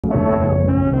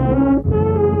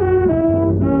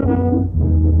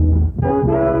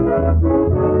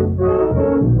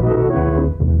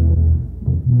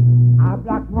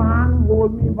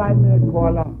hold me by my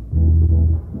collar.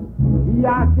 He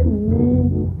asking me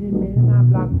the meaning of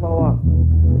black power.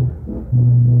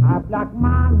 A black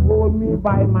man hold me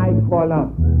by my collar.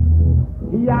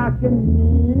 He asking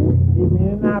me the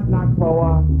meaning of black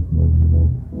power.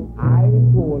 I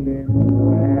told him,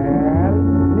 well,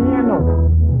 me know.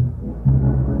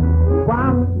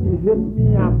 Once he hit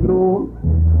me a blow,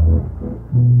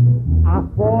 I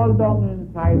fall down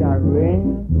inside a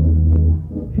ring.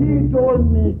 He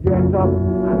told me, get up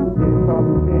and say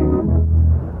something.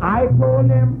 I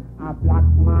told him, a black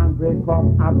man break up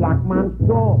a black man's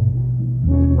door.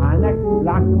 And next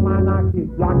black man asked his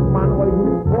black man what he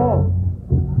was for.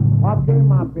 Up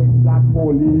came a big black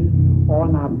police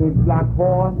on a big black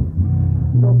horse.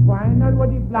 To find out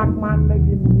what the black man made,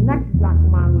 the next black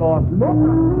man lost. Look,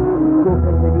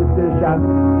 talking with the station,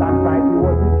 that fight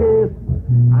was the case.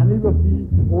 And you will see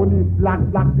only black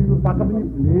people back up in the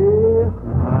place.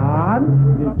 And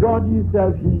the judge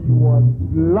himself, he was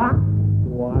black.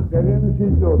 So I tell him, she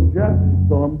should get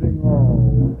something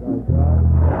out.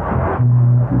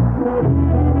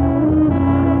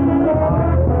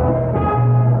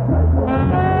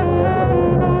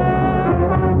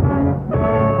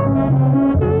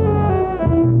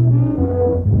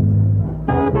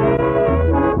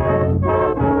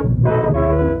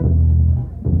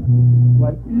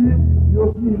 But you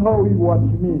see how he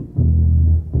watched me.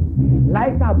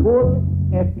 Like a bull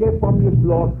escaped from the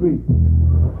slaw tree.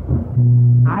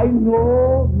 I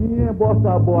know me about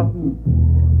a button.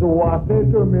 So I say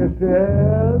to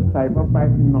myself, CYPHER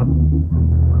fighting nothing.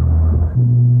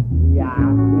 He asked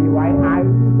me why I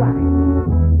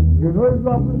resigned. You know it's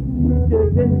obviously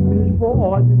taking me for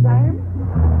all the time.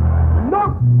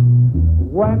 Look!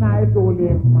 When I told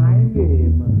him my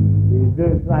name is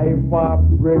the CYPHER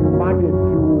break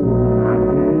magnitude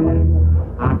again,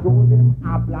 I told him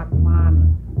a black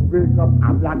man break up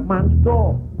a black man's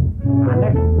door. And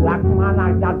next black man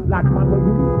like that black man will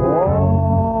do,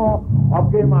 oh,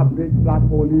 up came a big black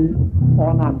police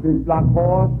on a big black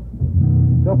horse.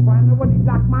 To find out what the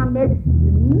black man makes,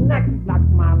 the next black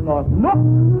man lost. Look!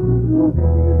 So came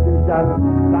to the station,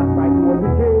 black fight was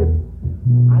the case.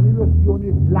 And you see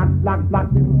only black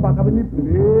people back up in the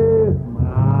place,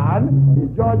 man. The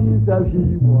judge himself,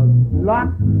 he was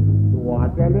black. So I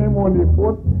tell him only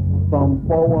put some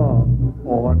power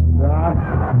on that.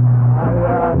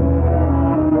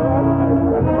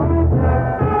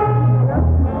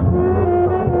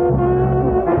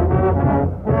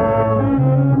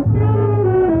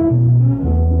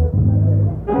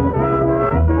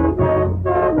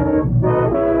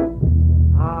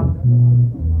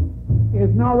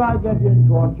 It's now I get in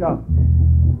torture.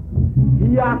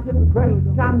 He asked him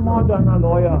question more than a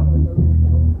lawyer.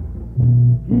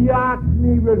 He asked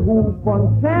me with whose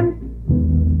consent.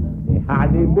 They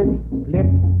had a big split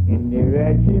in the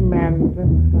regiment.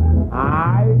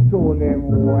 I told him,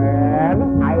 well,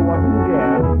 I wasn't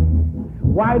there.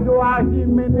 Why do I see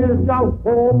Minister of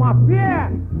Home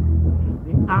Affairs?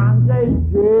 The answer he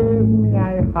gave me,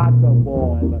 I had the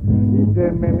ball. He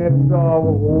said, Minister of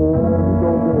Home,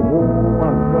 don't go home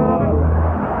at all.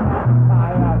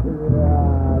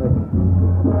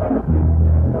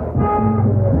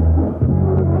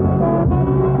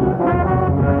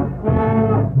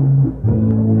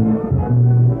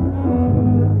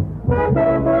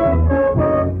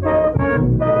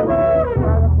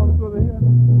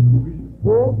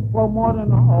 For more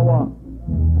than an hour.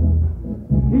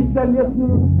 He said,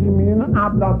 listen, the meaning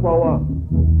of black power.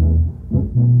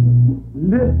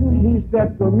 Listen, he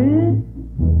said to me,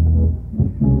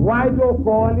 why do you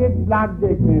call it black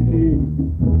dignity?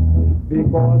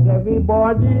 Because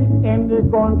everybody in the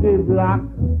country is black.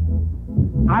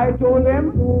 I told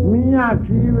him, me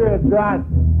agree with that.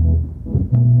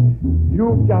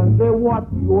 You can say what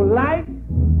you like,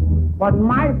 but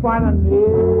my father's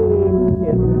name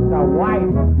is Mr.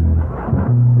 White.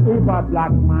 If a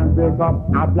black man break up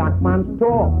a black man's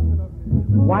store,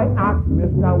 why ask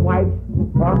Mr. White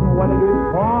from what it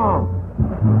is for?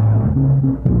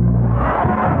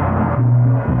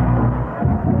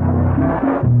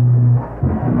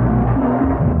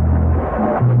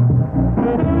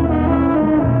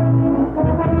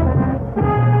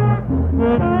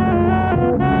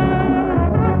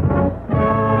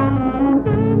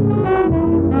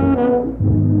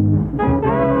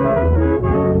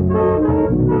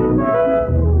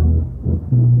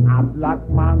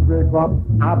 Up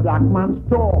a black man's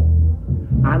store.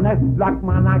 And next black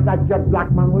man, I got just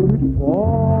black man with it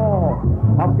for.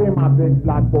 Up came a big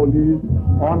black police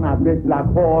on a big black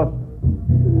horse.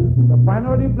 The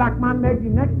finally black man make the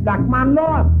next black man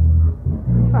lost.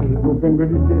 He took him to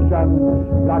the station,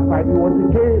 black fighting was the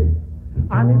case.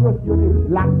 And if you see only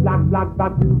black, black, black,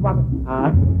 black,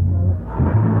 black,